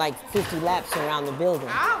to run like 50 laps around the building.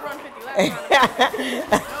 I'll run 50 laps around the building.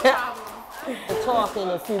 No problem. We'll talk in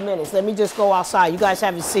a few minutes. Let me just go outside. You guys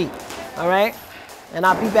have a seat, all right? And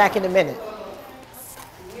I'll be back in a minute.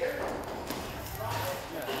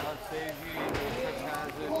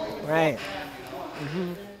 Right.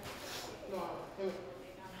 Mm-hmm.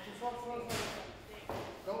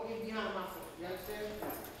 Don't get behind my foot. You understand?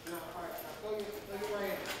 No, all right. Now throw your right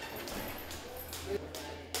hand.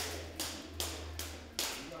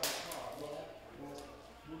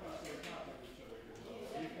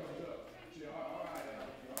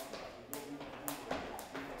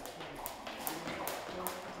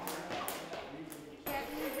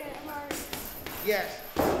 Yes.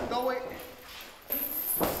 Throw it.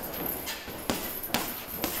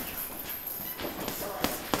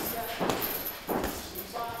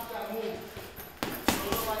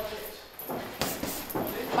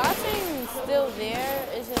 Still there.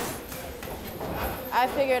 It's just I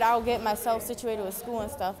figured I'll get myself situated with school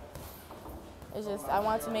and stuff. It's just I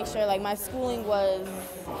wanted to make sure like my schooling was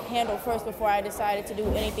handled first before I decided to do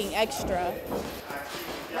anything extra.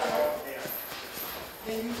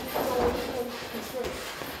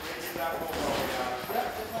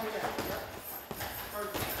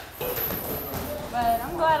 But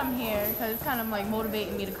I'm glad I'm here because it's kind of like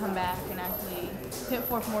motivating me to come back and actually put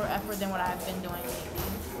forth more effort than what I've been doing lately.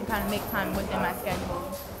 And kind of make time within my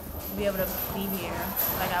schedule to be able to be here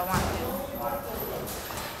like I want to.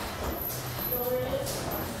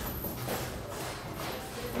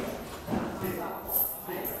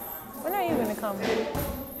 When are you gonna come?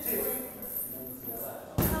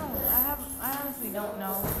 I honestly don't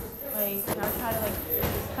know. Like I try to like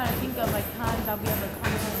kind of think of like times I'll be able to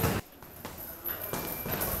come home.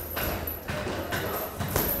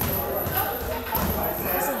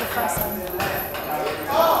 This is depressing.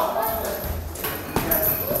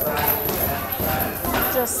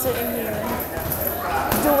 Just sitting here,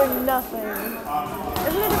 doing nothing.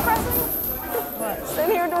 Isn't it depressing? What?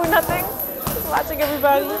 Sitting here doing nothing? Just watching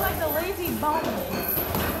everybody. You look like the lazy bone.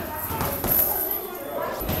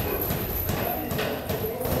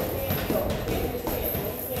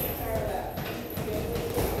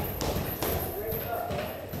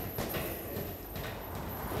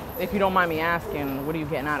 if you don't mind me asking, what are you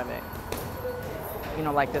getting out of it? You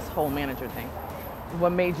know, like this whole manager thing.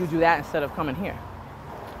 What made you do that instead of coming here?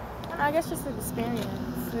 I guess just the experience.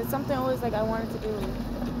 It's something always like I wanted to do.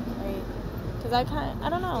 Like, cause I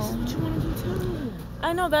don't know. That's what you want to do too.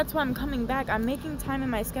 I know, that's why I'm coming back. I'm making time in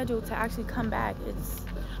my schedule to actually come back.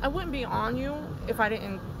 I wouldn't be on you if I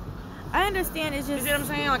didn't. I understand, it's just. You see what I'm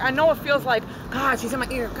saying? Like, I know it feels like, God, she's in my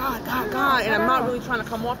ear, God, God, God, and I'm not really trying to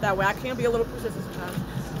come off that way. I can be a little persistent sometimes,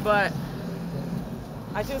 but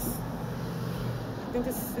I think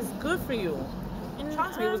this is good for you. And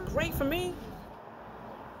trust me, it was great for me.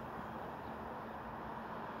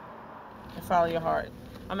 And follow your heart.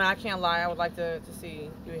 I mean, I can't lie. I would like to see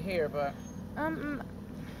you here, but I know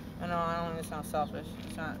I don't want to sound selfish.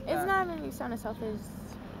 It's not really sounding selfish.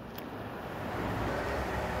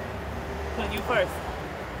 Put you first.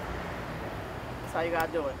 That's how you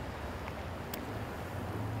gotta do it.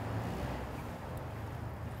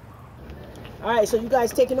 All right, so you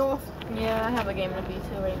guys taking off? Yeah, I have a game to be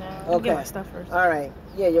to right now. Okay. Get my stuff first. All right.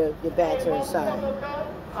 Yeah, your bags are inside.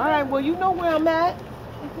 All right. Well, you know where I'm at.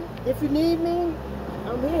 If you need me,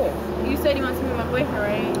 I'm here. You said you want to meet my boyfriend,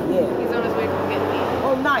 right? Yeah. He's on his way to get me.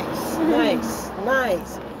 Oh, nice,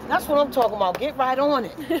 nice. That's what I'm talking about. Get right on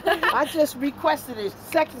it. I just requested it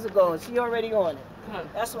seconds ago, and she already on it.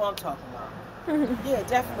 That's what I'm talking about. Yeah,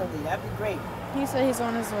 definitely. That'd be great. He said he's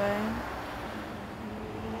on his way.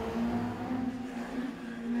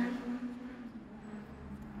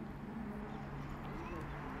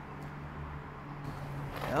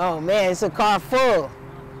 Oh man, it's a car full.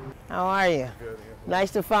 How are you? Good.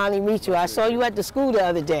 Nice to finally meet you. I saw you at the school the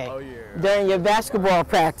other day. Oh, yeah. During your basketball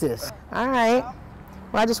practice. All right.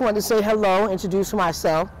 Well, I just wanted to say hello, introduce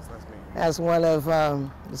myself as one of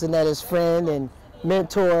Zaneta's friend and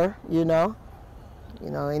mentor, you know.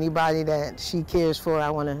 Anybody that she cares for, I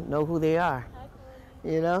want to know who they are,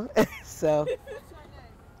 you know. So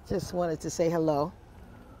just wanted to say hello.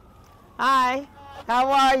 Hi,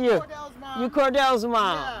 how are you? You Cordell's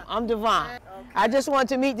mom. Yeah. I'm Devonne. Okay. I just wanted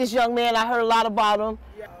to meet this young man. I heard a lot about him.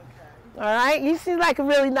 Yeah. Okay. All right, he seems like a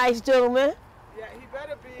really nice gentleman. Yeah, he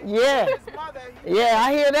better be. Yeah. His mother, yeah,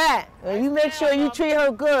 I hear that. And you make sure you treat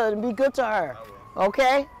her good and be good to her.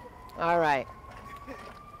 Okay? All right.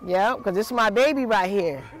 Yeah, because this is my baby right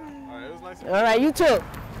here. All right, it was nice. All right, you too.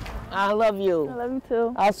 I love you. I love you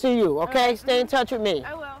too. I'll see you, okay? Right. Stay in touch with me.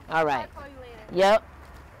 I will. All right. I'll call you later. Yep.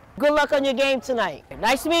 Good luck on your game tonight.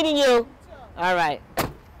 Nice meeting you. All right.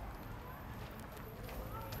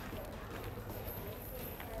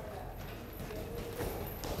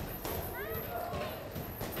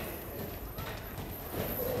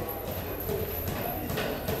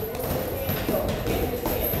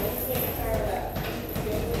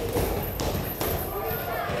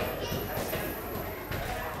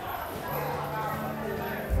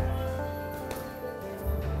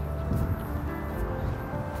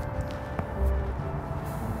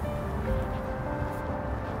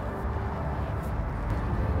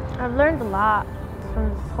 I've learned a lot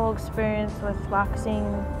from this whole experience with boxing.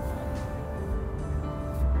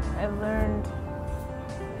 I've learned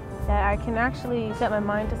that I can actually set my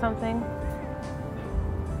mind to something,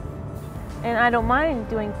 and I don't mind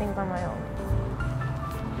doing things on my own.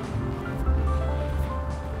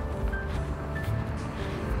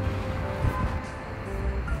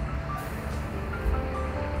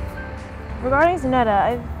 Regarding Zaneta,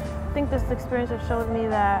 I think this experience has showed me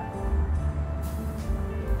that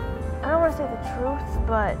I don't want to say the truth,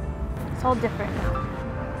 but it's all different now.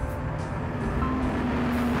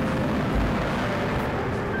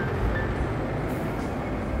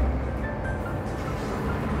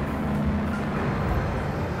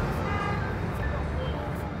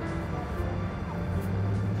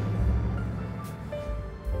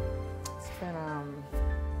 It's been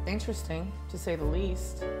interesting, to say the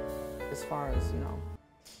least, as far as,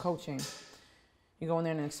 coaching. You go in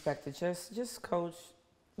there and expect to just coach,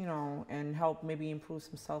 and help maybe improve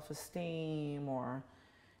some self-esteem or,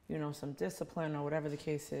 some discipline or whatever the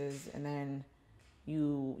case is. And then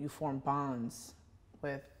you form bonds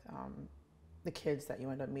with the kids that you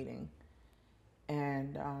end up meeting.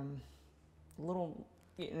 And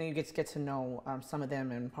you get to know some of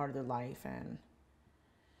them and part of their life, and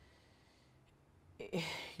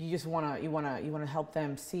you just want to help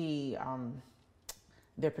them see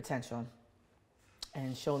their potential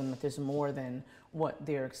and show them that there's more than what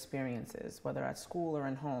their experience is, whether at school or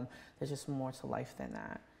in home. There's just more to life than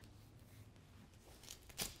that.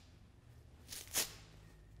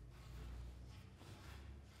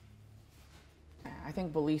 I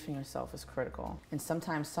think belief in yourself is critical. And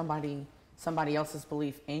sometimes somebody else's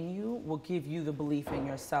belief in you will give you the belief in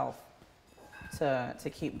yourself to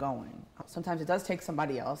keep going. Sometimes it does take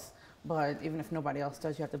somebody else, but even if nobody else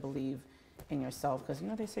does, you have to believe in yourself, because you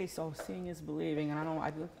know they say so seeing is believing, and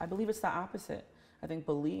I believe it's the opposite. I think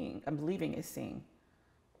believing is seeing.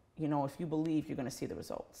 You know, if you believe, you're going to see the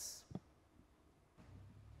results.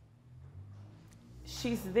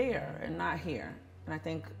 She's there and not here, and I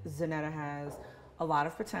think Zaneta has a lot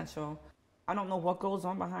of potential. I don't know what goes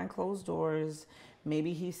on behind closed doors.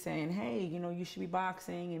 Maybe he's saying, hey, you know, you should be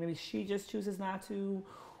boxing, and maybe she just chooses not to,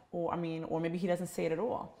 or maybe he doesn't say it at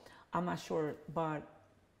all. I'm not sure, but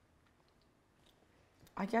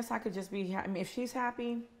I guess I could just be happy. I mean, if she's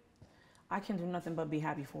happy, I can do nothing but be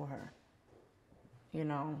happy for her. You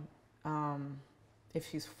know, if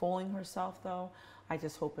she's fooling herself, though, I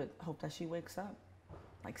just hope that she wakes up,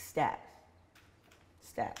 like stat.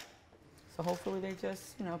 So hopefully they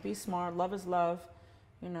just, you know, be smart. Love is love.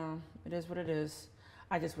 You know, it is what it is.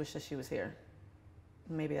 I just wish that she was here.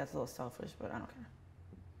 Maybe that's a little selfish, but I don't care.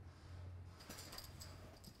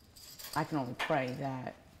 I can only pray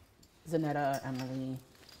that Zaneta, Emily,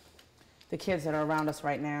 the kids that are around us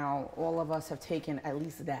right now, all of us have taken at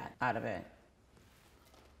least that out of it.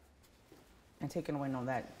 And taken away knowing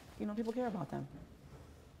that, you know, people care about them.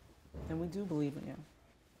 And we do believe in you.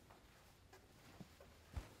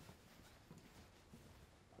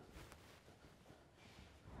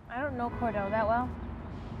 I don't know Cordell that well,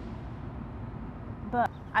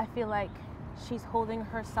 but I feel like she's holding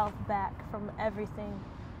herself back from everything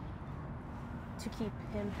to keep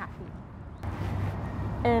him happy.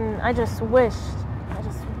 And I just wish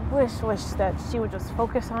that she would just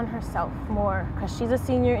focus on herself more, because she's a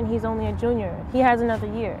senior and he's only a junior. He has another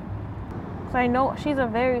year. So I know she's a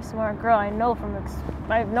very smart girl. I know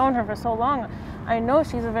I've known her for so long. I know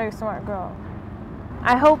she's a very smart girl.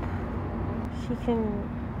 I hope she can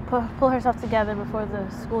pull herself together before the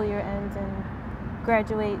school year ends and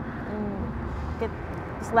graduate and get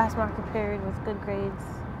this last marking period with good grades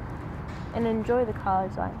and enjoy the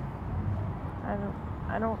college life.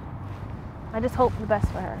 I just hope the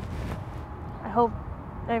best for her. I hope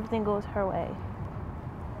everything goes her way,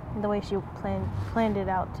 the way she planned it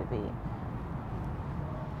out to be.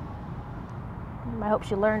 I hope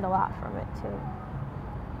she learned a lot from it too.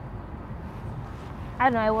 I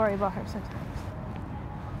don't know, I worry about her sometimes.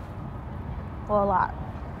 Well, a lot.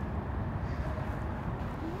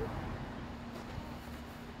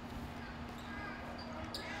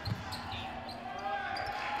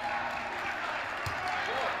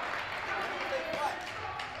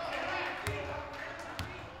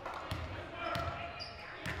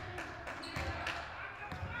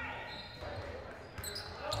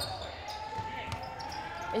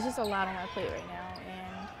 It's just a lot on my plate right now,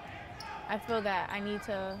 and I feel that I need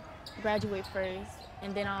to graduate first,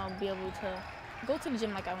 and then I'll be able to go to the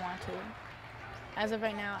gym like I want to. As of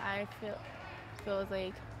right now, I feel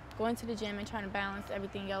like going to the gym and trying to balance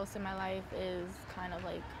everything else in my life is kind of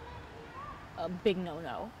like a big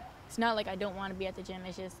no-no. It's not like I don't want to be at the gym,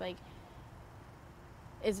 it's just like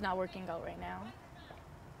it's not working out right now.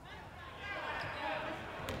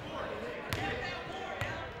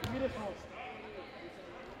 Beautiful.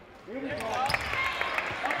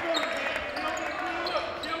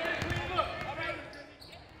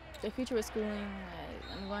 The future with schooling,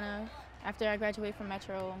 after I graduate from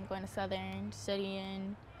Metro, I'm going to Southern,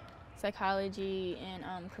 studying psychology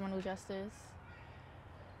and criminal justice.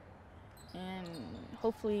 And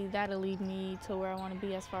hopefully that'll lead me to where I want to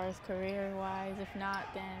be as far as career-wise. If not,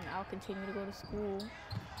 then I'll continue to go to school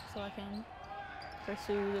so I can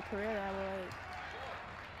pursue the career that I would like.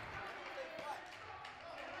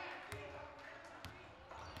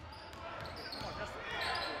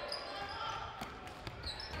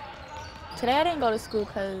 Today I didn't go to school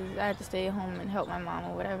because I had to stay at home and help my mom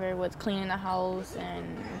or whatever with cleaning the house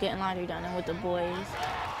and getting laundry done and with the boys.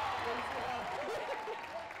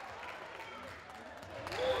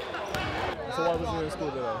 So why was you in school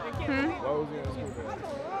today? Why was you in school today?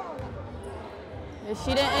 If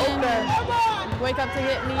she didn't wake up to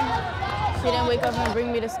get me, she didn't wake up and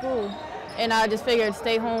bring me to school. And I just figured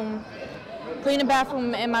stay home, clean the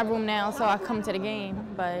bathroom in my room now so I come to the game,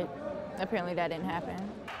 but apparently that didn't happen.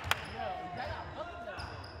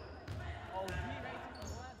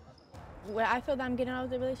 What I feel that I'm getting out of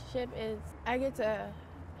the relationship is I get to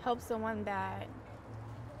help someone that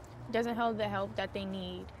doesn't have the help that they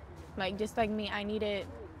need. Like, just like me, I needed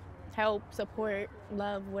help, support,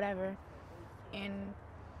 love, whatever. And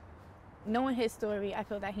knowing his story, I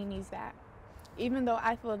feel that he needs that. Even though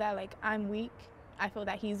I feel that, like, I'm weak, I feel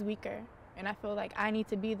that he's weaker. And I feel like I need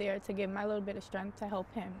to be there to give my little bit of strength to help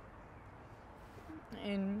him.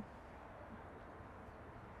 And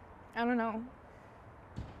I don't know.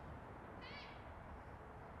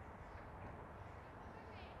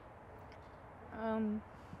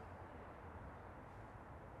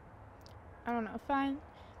 I don't know, fine.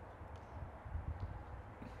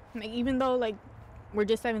 Like, even though, like, we're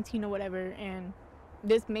just 17 or whatever, and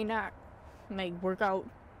this may not, like, work out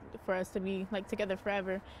for us to be, like, together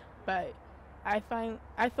forever, but I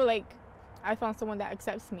feel like I found someone that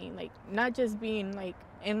accepts me, like, not just being, like,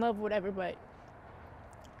 in love, whatever, but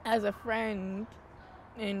as a friend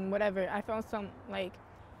and whatever. I found like,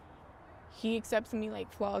 he accepts me,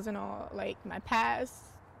 like, flaws and all, like, my past.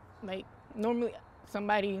 Like, normally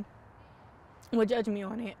somebody would judge me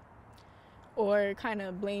on it or kind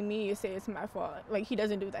of blame me or say it's my fault. Like, he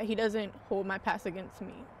doesn't do that. He doesn't hold my past against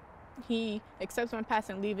me. He accepts my past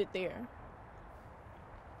and leave it there.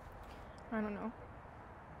 I don't know.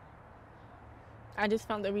 I just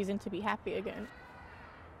found a reason to be happy again.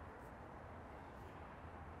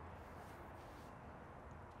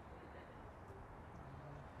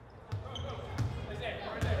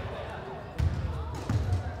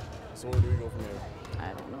 So where do we go from there?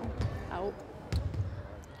 I don't know. Out.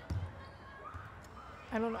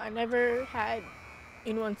 I don't know. I never had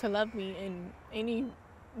anyone to love me in any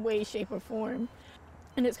way, shape, or form.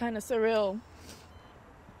 And it's kind of surreal.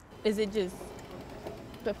 Is it just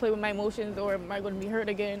to play with my emotions, or am I going to be hurt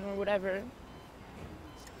again, or whatever?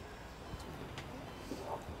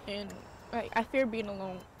 And I fear being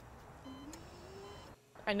alone.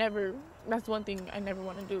 That's one thing I never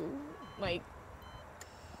want to do. Like,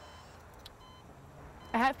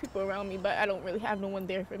 I have people around me, but I don't really have no one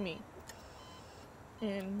there for me.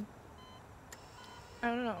 And I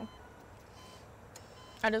don't know.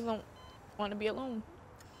 I just don't want to be alone.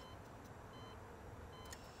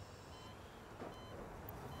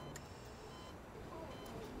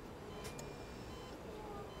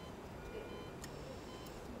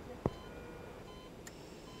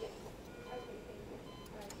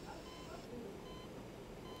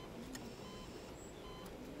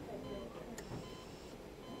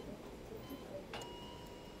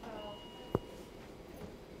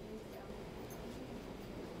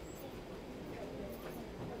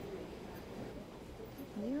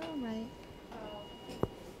 You're all right.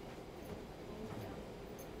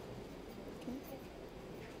 Okay.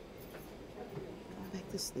 Go back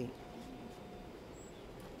to sleep.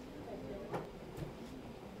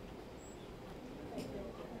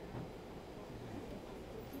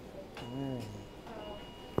 Good.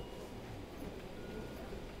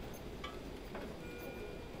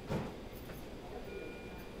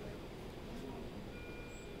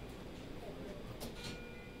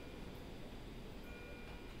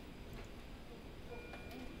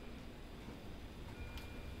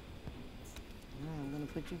 I'm going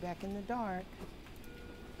to put you back in the dark.